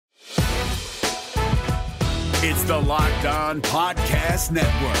It's the Locked On Podcast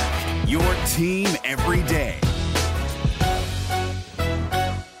Network, your team every day.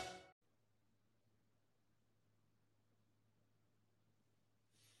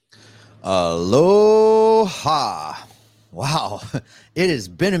 Aloha. Wow, it has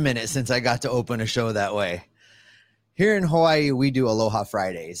been a minute since I got to open a show that way. Here in Hawaii, we do Aloha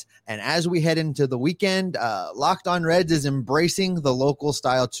Fridays. And as we head into the weekend, Locked On Reds is embracing the local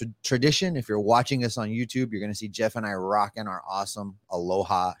style tradition. If you're watching us on YouTube, you're going to see Jeff and I rocking our awesome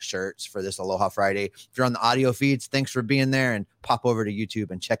Aloha shirts for this Aloha Friday. If you're on the audio feeds, thanks for being there, and pop over to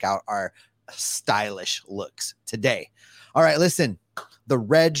YouTube and check out our stylish looks today. All right, listen, the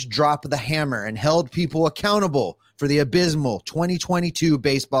Reds dropped the hammer and held people accountable for the abysmal 2022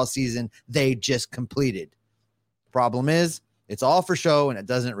 baseball season they just completed. Problem is, it's all for show, and it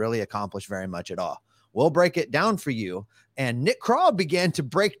doesn't really accomplish very much at all. We'll break it down for you. And Nick Krall began to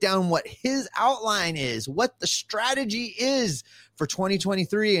break down what his outline is, what the strategy is for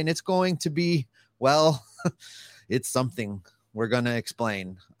 2023. And it's going to be, well, it's something we're going to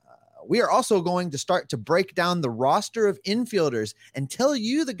explain. We are also going to start to break down the roster of infielders and tell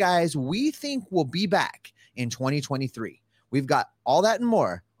you the guys we think will be back in 2023. We've got all that and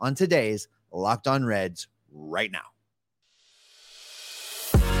more on today's Locked On Reds right now.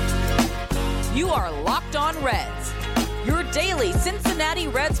 You are Locked On Reds, your daily Cincinnati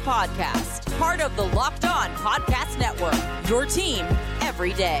Reds podcast, part of the Locked On Podcast Network, your team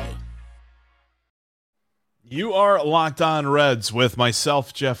every day. You are Locked On Reds with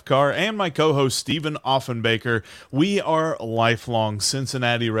myself, Jeff Carr, and my co-host, Stephen Offenbaker. We are lifelong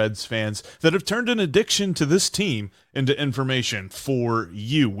Cincinnati Reds fans that have turned an addiction to this team into information for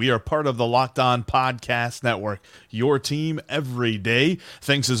you. We are part of the Locked On Podcast Network, your team every day.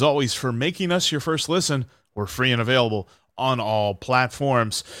 Thanks as always for making us your first listen. We're free and available on all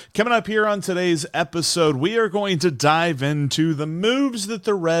platforms. Coming up here on today's episode, we are going to dive into the moves that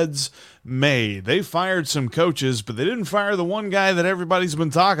the Reds made. They fired some coaches, but they didn't fire the one guy that everybody's been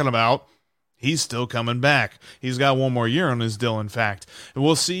talking about. He's still coming back. He's got one more year on his deal, in fact. And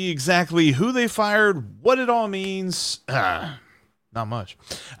we'll see exactly who they fired, what it all means. Not much.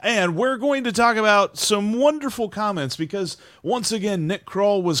 And we're going to talk about some wonderful comments because, once again, Nick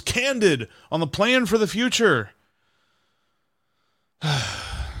Krall was candid on the plan for the future.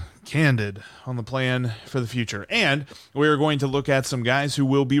 Candid on the plan for the future. And we are going to look at some guys who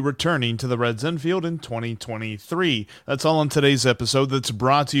will be returning to the Reds infield in 2023. That's all on today's episode, that's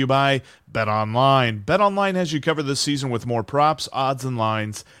brought to you by BetOnline. BetOnline has you covered this season with more props, odds, and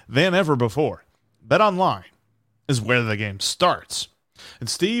lines than ever before. BetOnline is where the game starts. And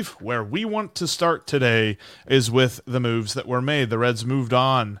Steve, where we want to start today is with the moves that were made. The Reds moved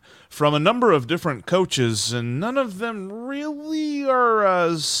on from a number of different coaches, and none of them really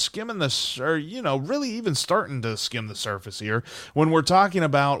are skimming this, or, really even starting to skim the surface here when we're talking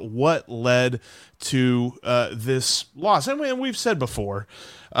about what led to this loss. And we've said before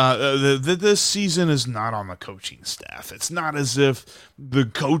that this season is not on the coaching staff. It's not as if the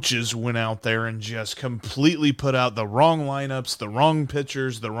coaches went out there and just completely put out the wrong lineups, the wrong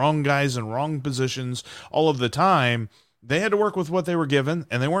pitchers, the wrong guys in wrong positions all of the time. They had to work with what they were given,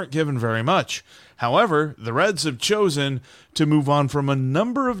 and they weren't given very much. However, the Reds have chosen to move on from a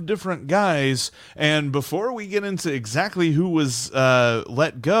number of different guys, and before we get into exactly who was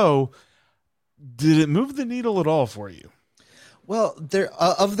let go, did it move the needle at all for you? Well, there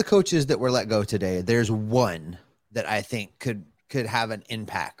of the coaches that were let go today, there's one that I think could have an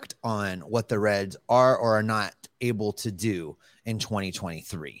impact on what the Reds are or are not able to do in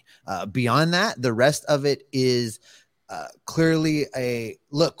 2023. Beyond that, the rest of it is clearly a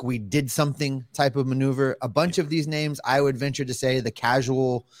look, we did something type of maneuver. A bunch of these names, I would venture to say the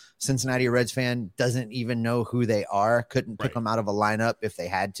casual Cincinnati Reds fan doesn't even know who they are, couldn't pick them out of a lineup if they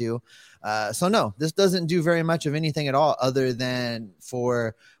had to. So no, this doesn't do very much of anything at all other than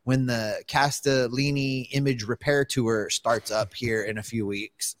for when the Castellini image repair tour starts up here in a few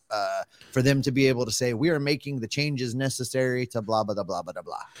weeks, for them to be able to say, we are making the changes necessary to blah, blah, blah, blah, blah,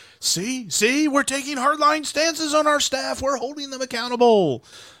 blah. See, we're taking hardline stances on our staff. We're holding them accountable.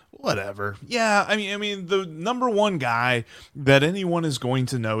 Whatever. Yeah, I mean, the number one guy that anyone is going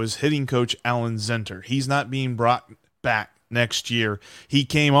to know is hitting coach Alan Zenter. He's not being brought back next year. He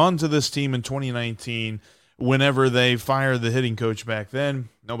came onto this team in 2019 whenever they fired the hitting coach back then.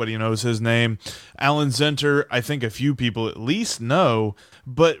 Nobody knows his name. Alan Zenter, I think a few people at least know,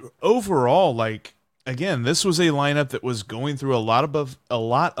 but overall, again, this was a lineup that was going through a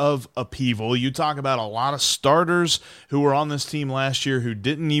lot of upheaval. You talk about a lot of starters who were on this team last year who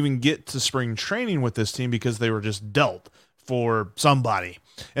didn't even get to spring training with this team because they were just dealt for somebody.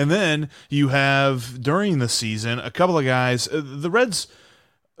 And then you have, during the season, a couple of guys. The Reds'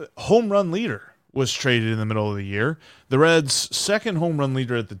 home run leader was traded in the middle of the year. The Reds' second home run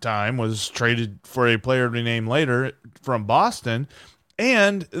leader at the time was traded for a player to be named later from Boston.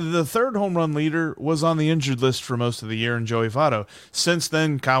 And the third home run leader was on the injured list for most of the year in Joey Votto. Since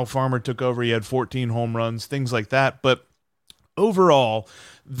then, Kyle Farmer took over. He had 14 home runs, things like that. But overall,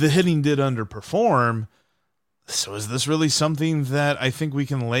 the hitting did underperform. So is this really something that I think we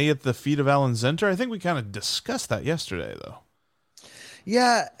can lay at the feet of Alan Zinter? I think we kind of discussed that yesterday, though.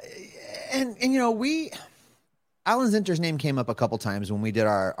 Yeah, and Alan Zinter's name came up a couple times when we did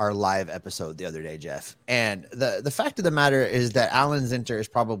our live episode the other day, Jeff. And the fact of the matter is that Alan Zinter is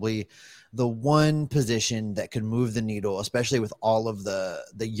probably the one position that could move the needle, especially with all of the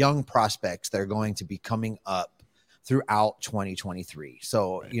young prospects that are going to be coming up throughout 2023.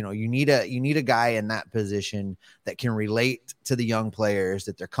 So, right. You need a guy in that position that can relate to the young players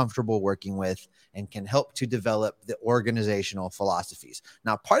that they're comfortable working with and can help to develop the organizational philosophies.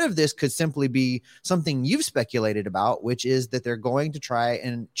 Now, part of this could simply be something you've speculated about, which is that they're going to try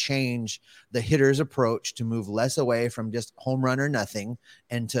and change the hitter's approach to move less away from just home run or nothing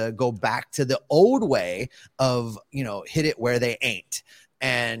and to go back to the old way of, hit it where they ain't.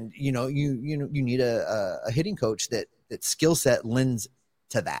 And, you need a hitting coach that skill set lends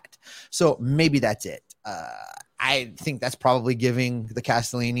to that. So maybe that's it. I think that's probably giving the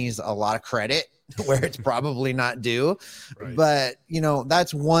Castellinis a lot of credit where it's probably not due. Right. But,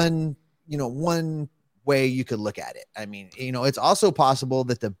 that's one way you could look at it. I mean, it's also possible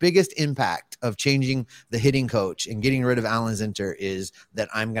that the biggest impact of changing the hitting coach and getting rid of Alan Zinter is that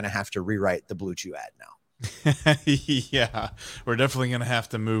I'm going to have to rewrite the Blue Chew ad now. Yeah, we're definitely going to have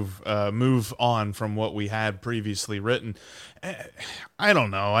to move on from what we had previously written. I don't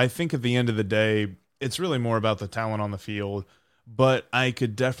know. I think at the end of the day, it's really more about the talent on the field, but I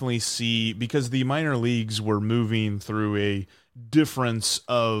could definitely see, because the minor leagues were moving through a difference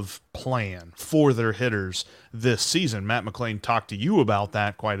of plan for their hitters this season. Matt McClain talked to you about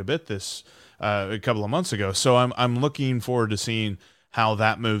that quite a bit this a couple of months ago. So I'm looking forward to seeing how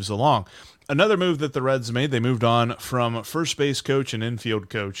that moves along. Another move that the Reds made, they moved on from first base coach and infield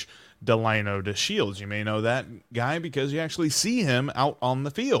coach Delino DeShields. You may know that guy because you actually see him out on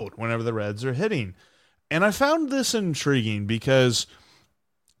the field whenever the Reds are hitting. And I found this intriguing because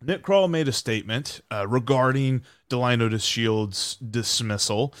Nick Krall made a statement regarding Delino DeShields'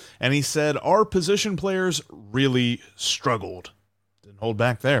 dismissal, and he said, our position players really struggled. Didn't hold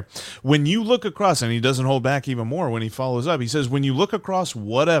back there. When you look across, and he doesn't hold back even more when he follows up, he says, when you look across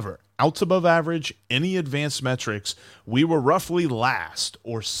whatever, outs above average, any advanced metrics, we were roughly last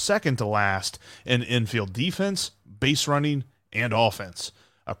or second to last in infield defense, base running, and offense.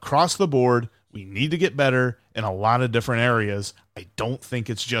 Across the board, we need to get better in a lot of different areas. I don't think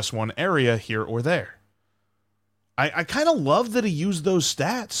it's just one area here or there. I kind of love that he used those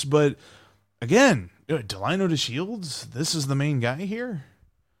stats, but again, Delino DeShields, this is the main guy here?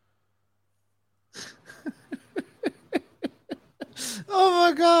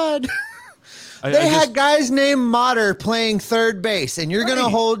 Oh, my God. They had guys named Motter playing third base, and you're going to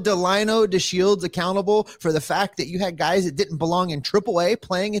hold Delino DeShields accountable for the fact that you had guys that didn't belong in AAA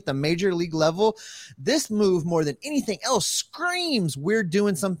playing at the major league level. This move, more than anything else, screams we're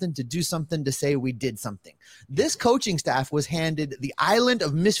doing something to do something to say we did something. This coaching staff was handed the island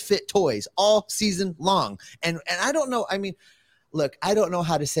of misfit toys all season long. And I don't know. I mean, look, I don't know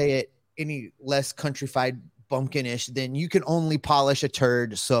how to say it any less countrified bumpkinish than you can only polish a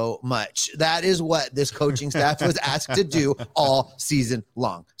turd so much. That is what this coaching staff was asked to do all season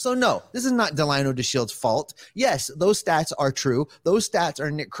long. So no, this is not Delino DeShields' fault. Yes, those stats are true. Those stats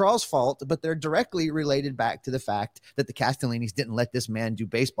are Nick Krall's fault, but they're directly related back to the fact that the Castellinis didn't let this man do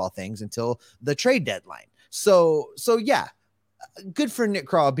baseball things until the trade deadline. So yeah, good for Nick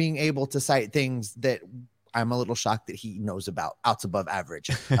Krall being able to cite things that I'm a little shocked that he knows about, outs above average,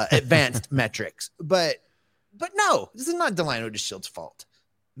 advanced metrics. But no, this is not Delino DeShields' fault.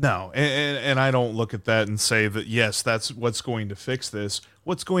 No, and I don't look at that and say that, yes, that's what's going to fix this.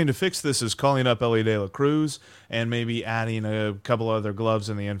 What's going to fix this is calling up Ellie De La Cruz and maybe adding a couple other gloves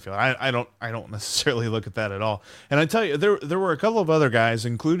in the infield. I don't necessarily look at that at all. And I tell you, there were a couple of other guys,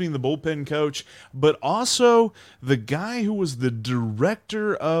 including the bullpen coach, but also the guy who was the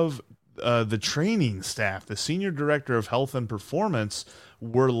director of the training staff, the senior director of health and performance,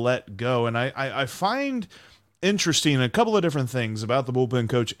 were let go. And I find interesting a couple of different things about the bullpen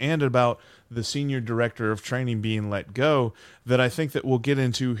coach and about the senior director of training being let go that I think that we'll get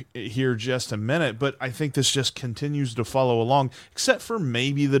into here just a minute, but I think this just continues to follow along, except for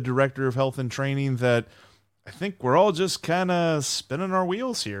maybe the director of health and training that I think we're all just kind of spinning our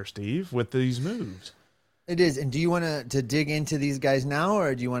wheels here, Steve, with these moves. It is. And do you want to dig into these guys now,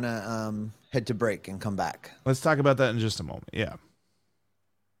 or do you want to head to break and come back? Let's talk about that in just a moment. Yeah.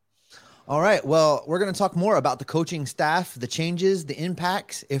 All right. Well, we're going to talk more about the coaching staff, the changes, the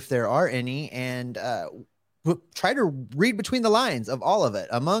impacts, if there are any, and we'll try to read between the lines of all of it.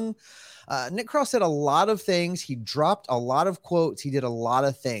 Nick Krall said a lot of things. He dropped a lot of quotes. He did a lot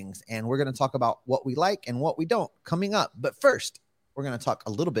of things, and we're going to talk about what we like and what we don't coming up. But first, we're going to talk a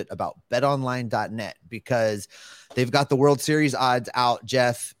little bit about betonline.net because they've got the World Series odds out,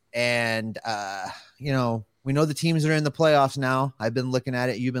 Jeff. And, we know the teams are in the playoffs now. I've been looking at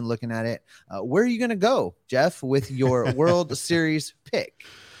it. You've been looking at it. Where are you going to go, Jeff, with your World Series pick?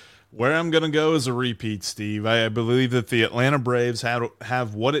 Where I'm going to go is a repeat, Steve. I believe that the Atlanta Braves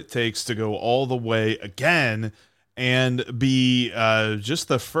have what it takes to go all the way again and be just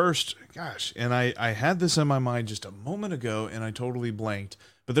the first. Gosh, and I had this in my mind just a moment ago, and I totally blanked.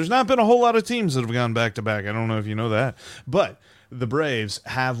 But there's not been a whole lot of teams that have gone back-to-back. I don't know if you know that. But the Braves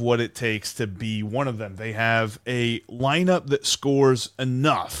have what it takes to be one of them. They have a lineup that scores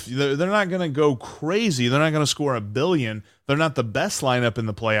enough. They're not going to go crazy. They're not going to score 1 billion. They're not the best lineup in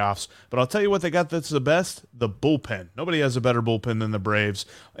the playoffs. But I'll tell you what they got that's the best, the bullpen. Nobody has a better bullpen than the Braves.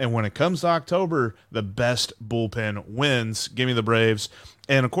 And when it comes to October, the best bullpen wins. Give me the Braves.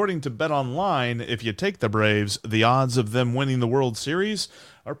 And according to BetOnline, if you take the Braves, the odds of them winning the World Series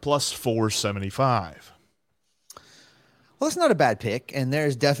are plus 475. Well, it's not a bad pick, and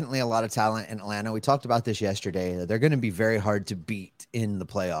there's definitely a lot of talent in Atlanta. We talked about this yesterday. They're going to be very hard to beat in the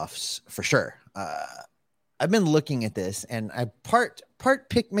playoffs for sure. I've been looking at this, and I part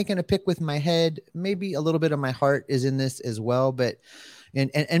pick making a pick with my head. Maybe a little bit of my heart is in this as well, but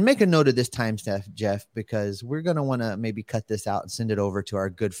and make a note of this time, Jeff, because we're going to want to maybe cut this out and send it over to our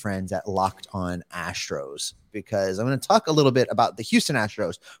good friends at Locked On Astros, because I'm going to talk a little bit about the Houston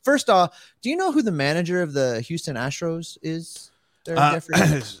Astros. First off, do you know who the manager of the Houston Astros is?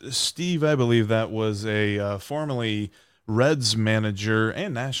 Steve, I believe that was a formerly Reds manager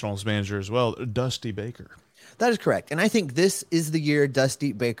and Nationals manager as well, Dusty Baker. That is correct. And I think this is the year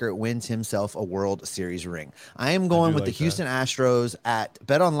Dusty Baker wins himself a World Series ring. I am going with the Houston Astros at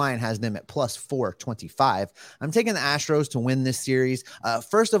BetOnline has them at plus 425. I'm taking the Astros to win this series.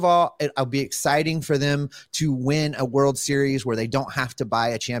 First of all, it'll be exciting for them to win a World Series where they don't have to buy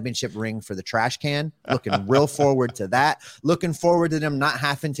a championship ring for the trash can. Looking real forward to that. Looking forward to them not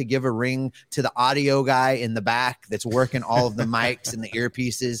having to give a ring to the audio guy in the back that's working all of the mics and the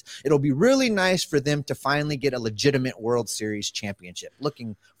earpieces. It'll be really nice for them to finally get a legitimate World Series championship.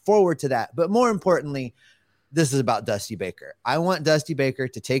 Looking forward to that. But more importantly, this is about Dusty Baker. I want Dusty Baker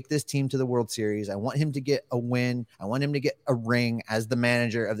to take this team to the World Series. I want him to get a win. I want him to get a ring as the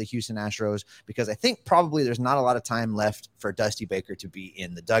manager of the Houston Astros, because I think probably there's not a lot of time left for Dusty Baker to be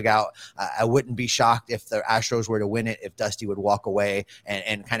in the dugout. I wouldn't be shocked if the Astros were to win it, if Dusty would walk away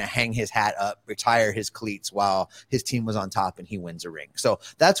and kind of hang his hat up, retire his cleats while his team was on top and he wins a ring. So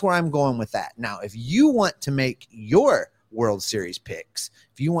that's where I'm going with that. Now, if you want to make your World Series picks,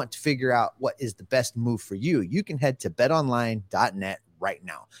 if you want to figure out what is the best move for you, you can head to betonline.net right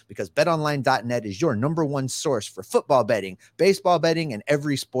now, because betonline.net is your number one source for football betting, baseball betting, and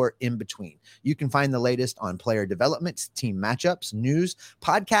every sport in between. You can find the latest on player developments, team matchups, news,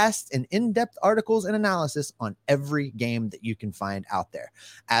 podcasts, and in-depth articles and analysis on every game that you can find out there.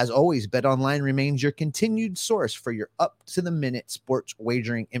 As always, BetOnline remains your continued source for your up-to-the-minute sports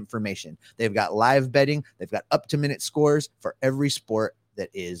wagering information. They've got live betting. They've got up-to-minute scores for every sport that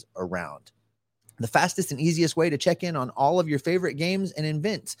is around. The fastest and easiest way to check in on all of your favorite games and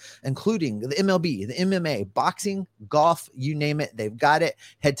events, including the MLB, the MMA, boxing, golf, you name it, they've got it.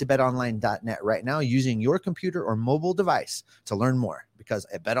 Head to betonline.net right now using your computer or mobile device to learn more, because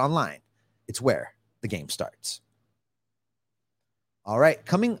at BetOnline, it's where the game starts. All right,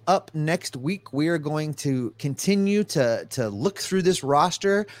 coming up next week, we are going to continue to look through this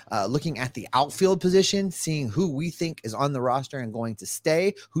roster, looking at the outfield position, seeing who we think is on the roster and going to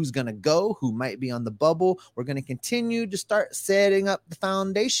stay, who's going to go, who might be on the bubble. We're going to continue to start setting up the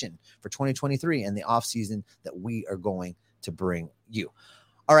foundation for 2023 and the offseason that we are going to bring you.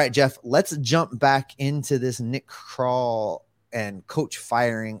 All right, Jeff, let's jump back into this Nick Krall and coach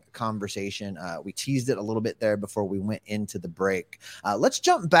firing conversation. We teased it a little bit there before we went into the break. Let's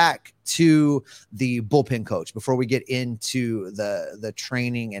jump back to the bullpen coach before we get into the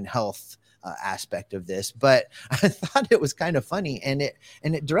training and health aspect of this. But I thought it was kind of funny, and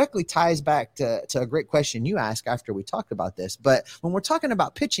it directly ties back to a great question you asked after we talked about this. But when we're talking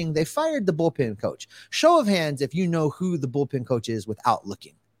about pitching, they fired the bullpen coach. Show of hands if you know who the bullpen coach is without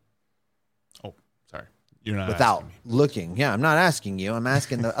looking. Oh, sorry. You're not without asking me. looking. Yeah, I'm not asking you. I'm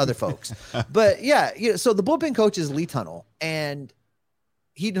asking the other folks. But yeah, so the bullpen coach is Lee Tunnell, and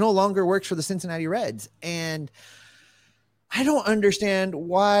he no longer works for the Cincinnati Reds. And I don't understand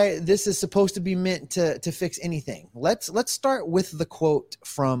why this is supposed to be meant to fix anything. Let's start with the quote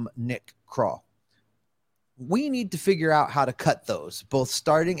from Nick Krall. We need to figure out how to cut those, both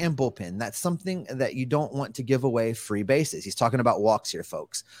starting and bullpen. That's something that you don't want to give away free bases. He's talking about walks here,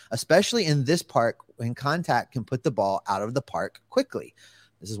 folks, especially in this park when contact can put the ball out of the park quickly.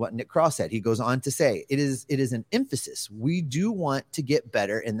 This is what Nick Krall said. He goes on to say, it is an emphasis. We do want to get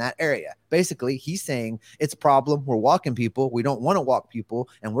better in that area. Basically, he's saying it's a problem. We're walking people. We don't want to walk people.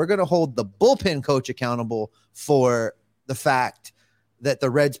 And we're going to hold the bullpen coach accountable for the fact that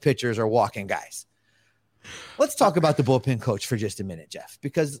the Reds pitchers are walking guys. Let's talk about the bullpen coach for just a minute, Jeff,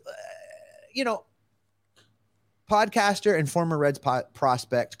 because, podcaster and former Reds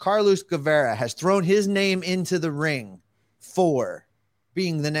prospect Carlos Guevara has thrown his name into the ring for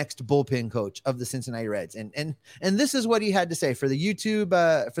being the next bullpen coach of the Cincinnati Reds. And this is what he had to say for the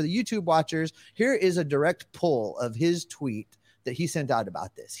YouTube watchers. Here is a direct pull of his tweet that he sent out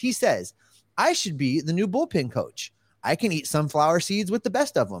about this. He says, I should be the new bullpen coach. I can eat sunflower seeds with the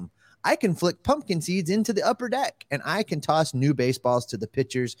best of them. I can flick pumpkin seeds into the upper deck, and I can toss new baseballs to the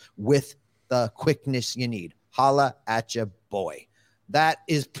pitchers with the quickness you need. Holla at ya, boy. That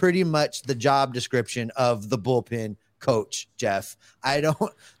is pretty much the job description of the bullpen coach, Jeff.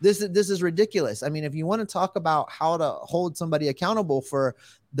 This is ridiculous. I mean, if you want to talk about how to hold somebody accountable for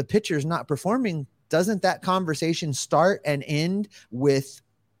the pitchers not performing, doesn't that conversation start and end with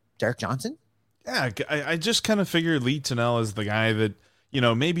Derek Johnson? Yeah, I just kind of figured Lee Tunnell is the guy that,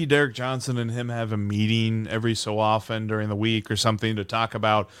 maybe Derek Johnson and him have a meeting every so often during the week or something to talk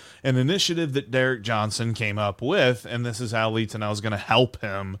about an initiative that Derek Johnson came up with, and this is how Lee Tunnell is going to help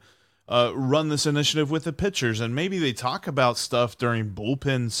him run this initiative with the pitchers. And maybe they talk about stuff during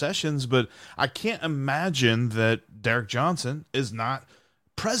bullpen sessions, but I can't imagine that Derek Johnson is not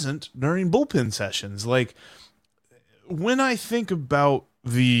present during bullpen sessions. Like, when I think about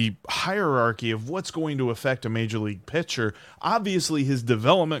the hierarchy of what's going to affect a major league pitcher, obviously his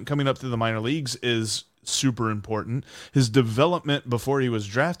development coming up through the minor leagues is super important. His development before he was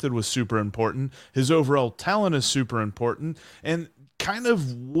drafted was super important. His overall talent is super important. And kind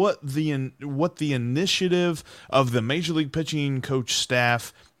of what the initiative of the major league pitching coach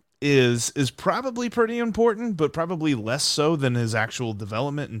staff is probably pretty important, but probably less so than his actual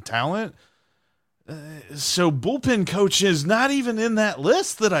development and talent. So bullpen coach is not even in that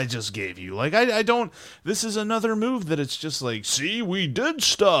list that I just gave you. Like, I don't, this is another move that it's just like, see, we did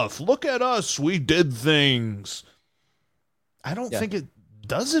stuff. Look at us. We did things. I don't think it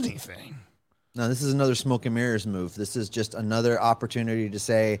does anything. No, this is another smoke and mirrors move. This is just another opportunity to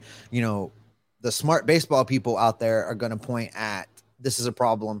say, the smart baseball people out there are going to point at, this is a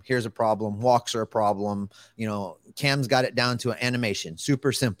problem. Here's a problem. Walks are a problem. Cam's got it down to an animation.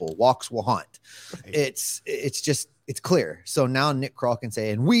 Super simple. Walks will haunt. Right. It's clear. So now Nick Krall can say,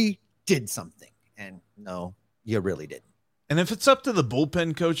 and we did something. And no, you really didn't. And if it's up to the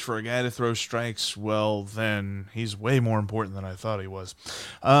bullpen coach for a guy to throw strikes, well, then he's way more important than I thought he was.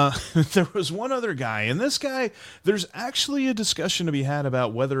 There was one other guy, and this guy, there's actually a discussion to be had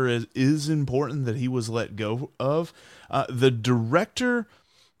about whether it is important that he was let go of. The director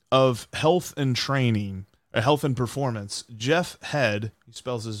of health and training, health and performance, Jeff Head, he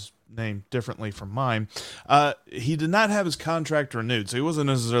spells his name differently from mine. He did not have his contract renewed, so he wasn't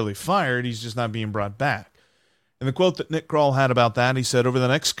necessarily fired. He's just not being brought back. And the quote that Nick Krall had about that, he said, over the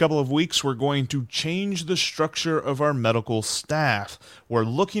next couple of weeks, we're going to change the structure of our medical staff. We're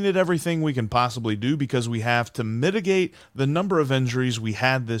looking at everything we can possibly do because we have to mitigate the number of injuries we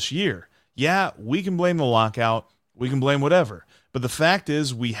had this year. Yeah, we can blame the lockout. We can blame whatever. But the fact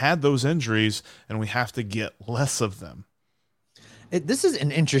is we had those injuries and we have to get less of them. This is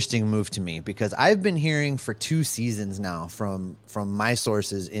an interesting move to me because I've been hearing for 2 seasons now from my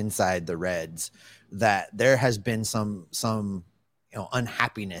sources inside the Reds that there has been some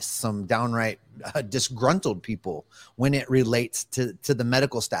unhappiness, some downright disgruntled people when it relates to the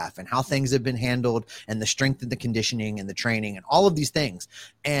medical staff and how things have been handled and the strength of the conditioning and the training and all of these things.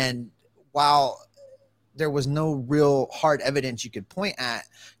 And while there was no real hard evidence you could point at,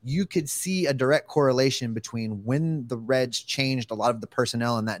 you could see a direct correlation between when the Reds changed a lot of the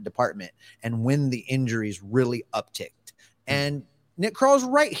personnel in that department and when the injuries really upticked. And Nick Krall's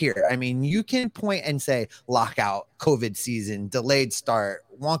right here. I mean, you can point and say lockout, COVID season, delayed start,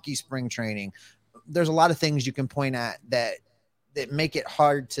 wonky spring training. There's a lot of things you can point at that make it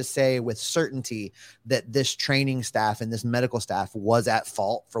hard to say with certainty that this training staff and this medical staff was at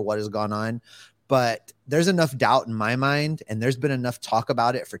fault for what has gone on. but there's enough doubt in my mind, and there's been enough talk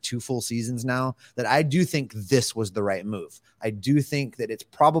about it for 2 full seasons now, that I do think this was the right move. I do think that it's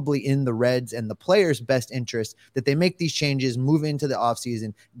probably in the Reds and the players' best interest that they make these changes, move into the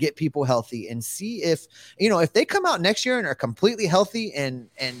offseason, get people healthy, and see if they come out next year and are completely healthy, and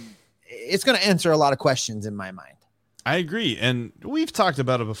it's going to answer a lot of questions in my mind. I agree. And we've talked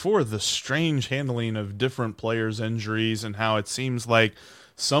about it before, the strange handling of different players' injuries and how it seems like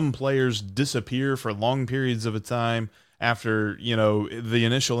some players disappear for long periods of a time after, the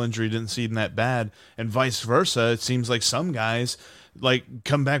initial injury didn't seem that bad, and vice versa. It seems like some guys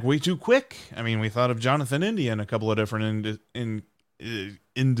come back way too quick. I mean, we thought of Jonathan India and a couple of different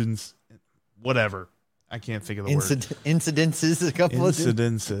whatever. I can't think of the word. Incidences, a couple of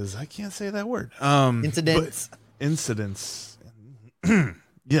incidences. I can't say that word. Incidents.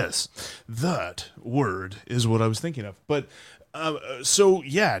 Yes, that word is what I was thinking of. But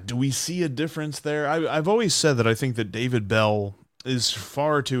do we see a difference there? I've always said that I think that David Bell is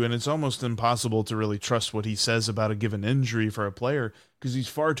far too, and it's almost impossible to really trust what he says about a given injury for a player, because he's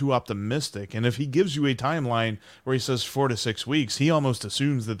far too optimistic. And if he gives you a timeline where he says 4 to 6 weeks, he almost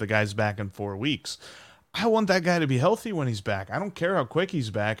assumes that the guy's back in 4 weeks. I want that guy to be healthy when he's back. I don't care how quick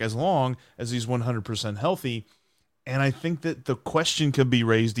he's back, as long as he's 100% healthy. And I think that the question could be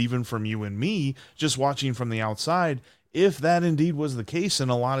raised even from you and me, just watching from the outside, if that indeed was the case in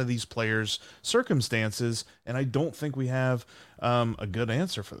a lot of these players' circumstances. And I don't think we have a good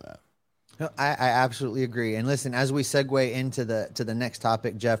answer for that. No, I absolutely agree. And listen, as we segue into the next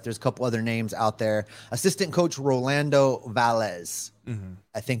topic, Jeff, there's a couple other names out there. Assistant coach Rolando Valles. Mm-hmm.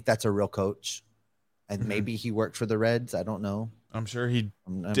 I think that's a real coach. And maybe he worked for the Reds. I don't know. I'm sure he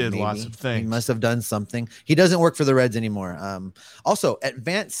did lots of things. He must have done something. He doesn't work for the Reds anymore. Also,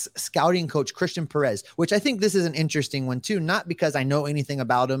 advanced scouting coach Christian Perez, which I think this is an interesting one too, not because I know anything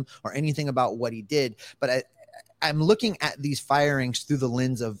about him or anything about what he did, but I'm looking at these firings through the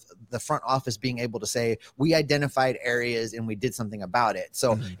lens of the front office being able to say, we identified areas and we did something about it.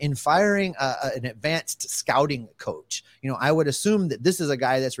 So in firing an advanced scouting coach, I would assume that this is a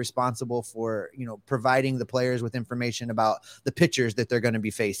guy that's responsible for, providing the players with information about the pitchers that they're going to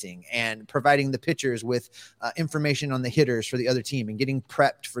be facing, and providing the pitchers with information on the hitters for the other team, and getting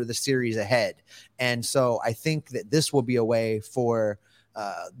prepped for the series ahead. And so I think that this will be a way for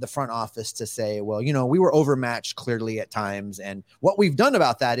the front office to say, well, we were overmatched clearly at times. And what we've done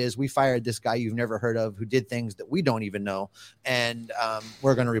about that is we fired this guy you've never heard of who did things that we don't even know. And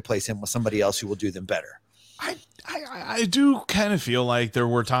we're going to replace him with somebody else who will do them better. I do kind of feel like there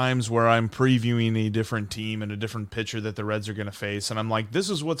were times where I'm previewing a different team and a different pitcher that the Reds are going to face. And I'm like, this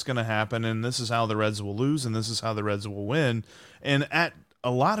is what's going to happen. And this is how the Reds will lose. And this is how the Reds will win. And at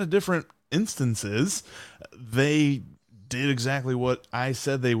a lot of different instances, they did exactly what I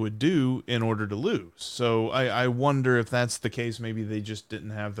said they would do in order to lose. So I wonder if that's the case. Maybe they just didn't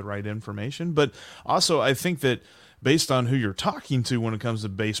have the right information. But also, I think that based on who you're talking to when it comes to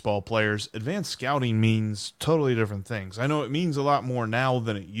baseball players, advanced scouting means totally different things. I know it means a lot more now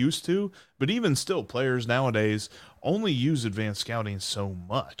than it used to, but even still, players nowadays only use advanced scouting so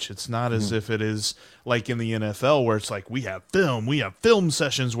much. It's not as if it is like in the NFL where it's like we have film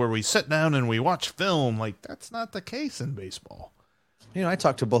sessions where we sit down and we watch film. Like, that's not the case in baseball. I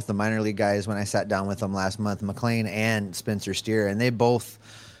talked to both the minor league guys when I sat down with them last month, McLean and Spencer Steer, and they both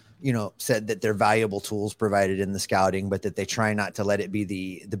said that they're valuable tools provided in the scouting, but that they try not to let it be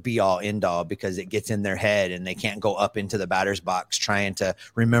the be all end all, because it gets in their head and they can't go up into the batter's box trying to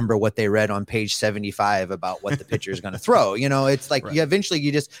remember what they read on page 75 about what the pitcher is going to throw. It's like, right. Eventually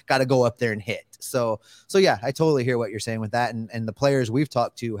you just got to go up there and hit. So yeah, I totally hear what you're saying with that. And the players we've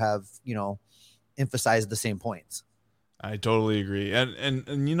talked to have, emphasized the same points. I totally agree.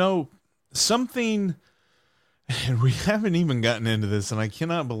 And something, and we haven't even gotten into this, and I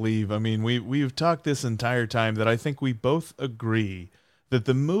cannot believe, we've talked this entire time that I think we both agree that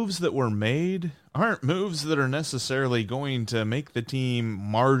the moves that were made aren't moves that are necessarily going to make the team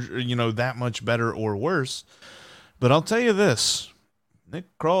that much better or worse. But I'll tell you this,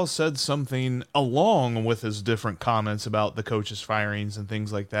 Nick Krall said something along with his different comments about the coaches' firings and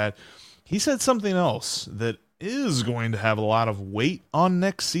things like that. He said something else that is going to have a lot of weight on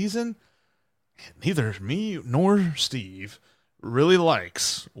next season. Neither me nor Steve really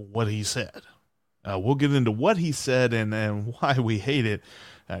likes what he said. We'll get into what he said and why we hate it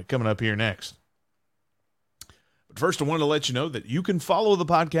coming up here next. But first, I want to let you know that you can follow the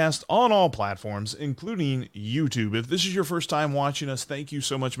podcast on all platforms, including YouTube. If this is your first time watching us, thank you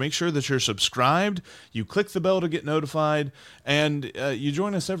so much. Make sure that you're subscribed, you click the bell to get notified, and you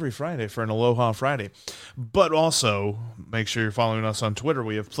join us every Friday for an Aloha Friday. But also, make sure you're following us on Twitter.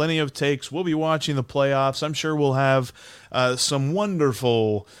 We have plenty of takes. We'll be watching the playoffs. I'm sure we'll have some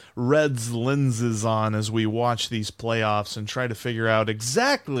wonderful Reds lenses on as we watch these playoffs and try to figure out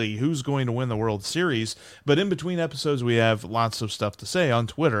exactly who's going to win the World Series. But in between episodes, we have lots of stuff to say on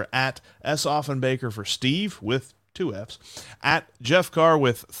Twitter at @SOffenbaker for Steve with 2 F's, at Jeff Carr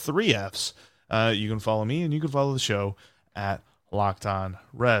with 3 F's. You can follow me and you can follow the show at Locked On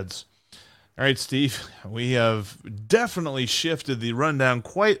Reds. All right, Steve, we have definitely shifted the rundown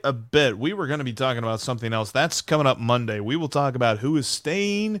quite a bit. We were going to be talking about something else. That's coming up Monday. We will talk about who is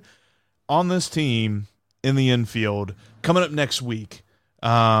staying on this team in the infield coming up next week.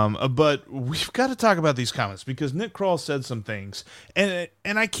 But we've got to talk about these comments because Nick Krall said some things. And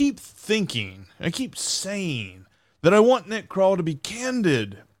I keep saying that I want Nick Krall to be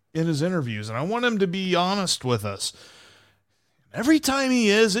candid in his interviews, and I want him to be honest with us. Every time he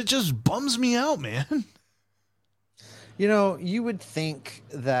is, it just bums me out, man. You know, you would think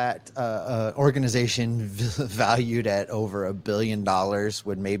that an organization valued at over $1 billion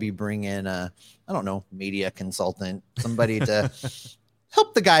would maybe bring in a, I don't know, media consultant, somebody to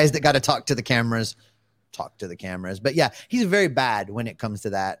help the guys that got to talk to the cameras. But yeah, he's very bad when it comes to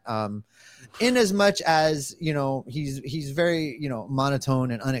that. In as much as, you know, he's very, you know,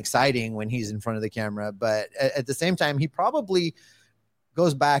 monotone and unexciting when he's in front of the camera. But at the same time, he probably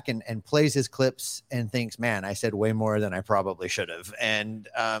goes back and plays his clips and thinks, man, I said way more than I probably should have. And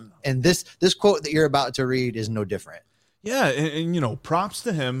this quote that you're about to read is no different. Yeah, and, you know, props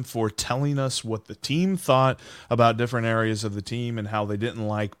to him for telling us what the team thought about different areas of the team and how they didn't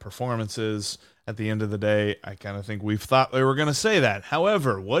like performances. At the end of the day, I kind of think we've thought they were going to say that.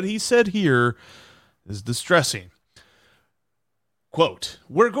 However, what he said here is distressing. Quote,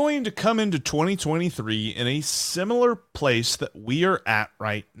 "We're going to come into 2023 in a similar place that we are at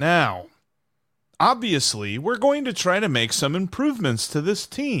right now. Obviously, we're going to try to make some improvements to this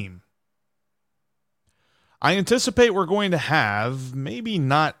team. I anticipate we're going to have, maybe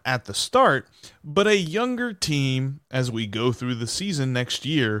not at the start, but a younger team as we go through the season next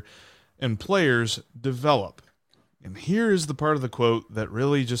year and players develop." And here is the part of the quote that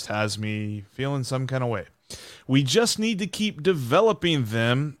really just has me feeling some kind of way. "We just need to keep developing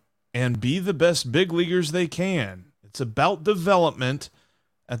them and be the best big leaguers they can. It's about development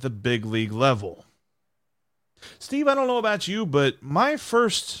at the big league level." Steve, I don't know about you, but my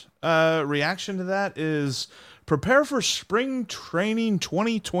first reaction to that is prepare for spring training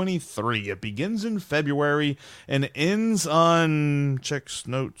 2023. It begins in February and ends on, checks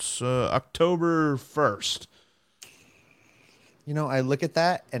notes, October 1st. You know, I look at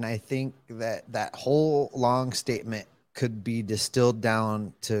that and I think that whole long statement could be distilled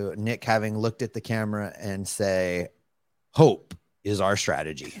down to Nick having looked at the camera and say, hope is our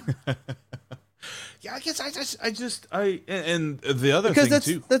strategy. Yeah, I guess and the other because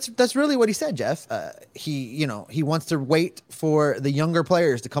thing that's really what he said, Jeff. He wants to wait for the younger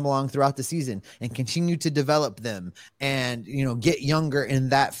players to come along throughout the season and continue to develop them and, you know, get younger in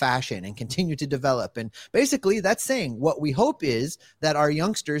that fashion and continue to develop. And basically that's saying what we hope is that our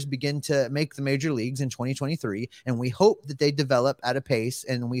youngsters begin to make the major leagues in 2023. And we hope that they develop at a pace,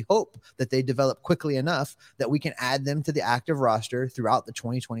 and we hope that they develop quickly enough that we can add them to the active roster throughout the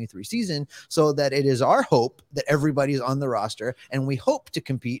 2023 season, so that it is our hope that everybody's on the roster, and we hope to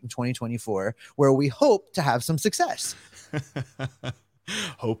compete in 2024, where we hope to have some success.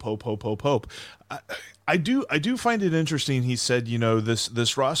 Hope. I do find it interesting. He said, you know,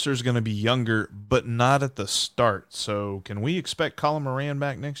 this roster is going to be younger, but not at the start. So can we expect Colin Moran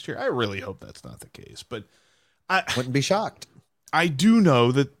back next year? I really hope that's not the case, but I wouldn't be shocked. I do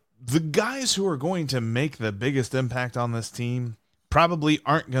know that the guys who are going to make the biggest impact on this team probably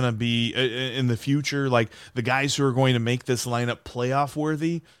aren't going to be in the future. Like the guys who are going to make this lineup playoff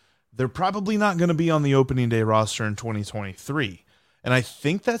worthy, they're probably not going to be on the opening day roster in 2023. And I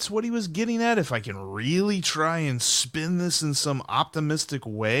think that's what he was getting at, if I can really try and spin this in some optimistic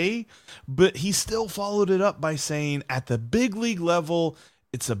way. But he still followed it up by saying at the big league level,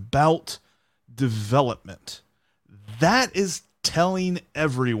 it's about development. That is telling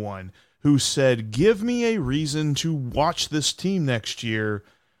everyone who said, give me a reason to watch this team next year,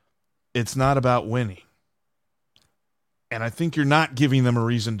 it's not about winning. And I think you're not giving them a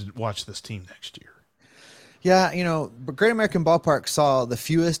reason to watch this team next year. Yeah, you know, Great American Ballpark saw the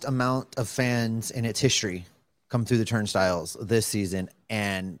fewest amount of fans in its history come through the turnstiles this season.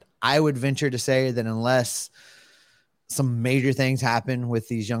 And I would venture to say that unless some major things happen with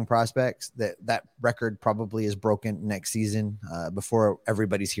these young prospects, that record probably is broken next season before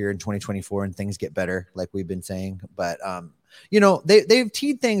everybody's here in 2024 and things get better, like we've been saying. But, they've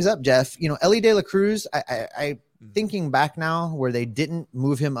teed things up, Jeff. Ellie De La Cruz, I thinking back now where they didn't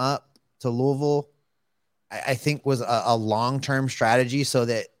move him up to Louisville, I think was a long-term strategy so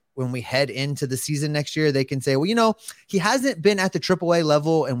that when we head into the season next year, they can say, well, he hasn't been at the AAA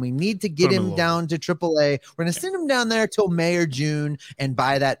level and we need to get him down to AAA. We're going to send him down there till May or June and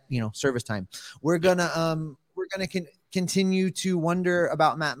buy that, service time. We're going to continue to wonder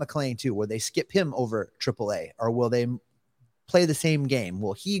about Matt McClain too. Will they skip him over AAA or will they play the same game?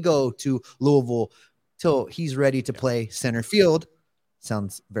 Will he go to Louisville till he's ready to play center field?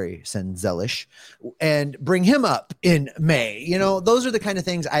 Sounds very Senzel-ish, and bring him up in May. Those are the kind of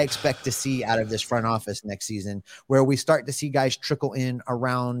things I expect to see out of this front office next season, where we start to see guys trickle in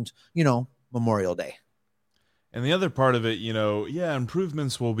around, Memorial Day. And the other part of it,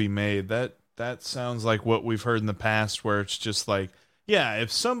 improvements will be made. That sounds like what we've heard in the past, where it's just like, yeah,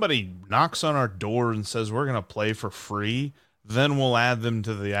 if somebody knocks on our door and says we're going to play for free, then we'll add them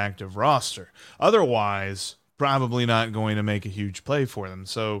to the active roster. Otherwise, probably not going to make a huge play for them.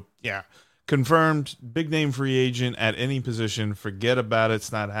 So, yeah, confirmed, big name free agent at any position. Forget about it.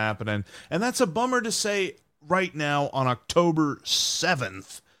 It's not happening. And that's a bummer to say right now on October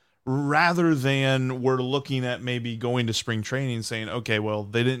 7th, rather than we're looking at maybe going to spring training and saying, okay, well,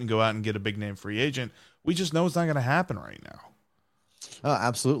 they didn't go out and get a big name free agent. We just know it's not going to happen right now. Oh,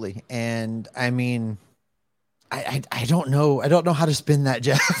 absolutely. And I mean, I don't know. I don't know how to spin that,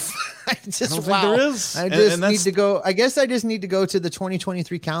 Jeff. I don't think there is. I just need to go to the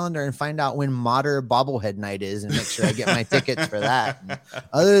 2023 calendar and find out when Mater bobblehead night is and make sure I get my tickets for that.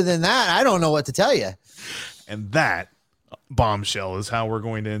 Other than that, I don't know what to tell you. And that bombshell is how we're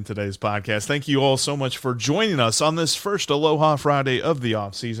going to end today's podcast. Thank you all so much for joining us on this first Aloha Friday of the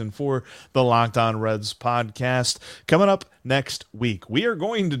offseason for the Locked On Reds podcast. Coming up next week, we are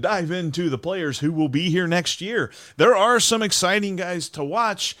going to dive into the players who will be here next year. There are some exciting guys to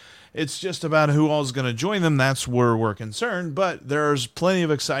watch. It's just about who all is going to join them. That's where we're concerned. But there's plenty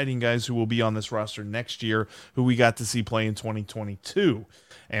of exciting guys who will be on this roster next year who we got to see play in 2022.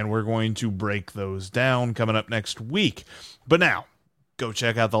 And we're going to break those down coming up next week. But now, go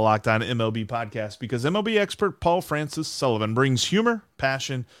check out the Locked On MLB podcast, because MLB expert Paul Francis Sullivan brings humor,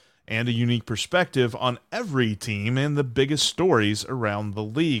 passion, and a unique perspective on every team and the biggest stories around the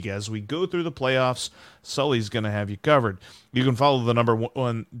league. As we go through the playoffs, Sully's going to have you covered. You can follow the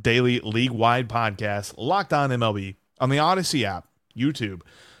 #1 daily league-wide podcast, Locked On MLB, on the Odyssey app, YouTube,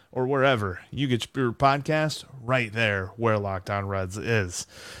 or wherever you get your podcast, right there where Locked On Reds is.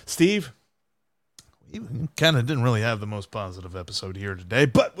 Steve, we kind of didn't really have the most positive episode here today,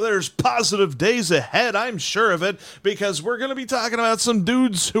 but there's positive days ahead, I'm sure of it, because we're going to be talking about some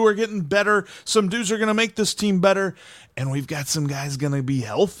dudes who are getting better, some dudes who are going to make this team better, and we've got some guys going to be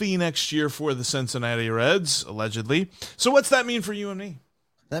healthy next year for the Cincinnati Reds, allegedly. So what's that mean for you and me?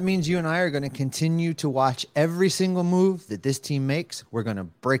 That means you and I are going to continue to watch every single move that this team makes. We're going to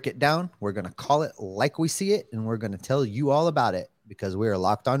break it down. We're going to call it like we see it, and we're going to tell you all about it, because we are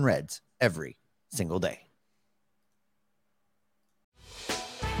Locked On Reds every single day.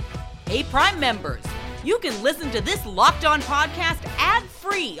 Hey, Prime members, you can listen to this Locked On podcast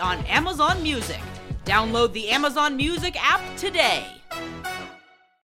ad-free on Amazon Music. Download the Amazon Music app today.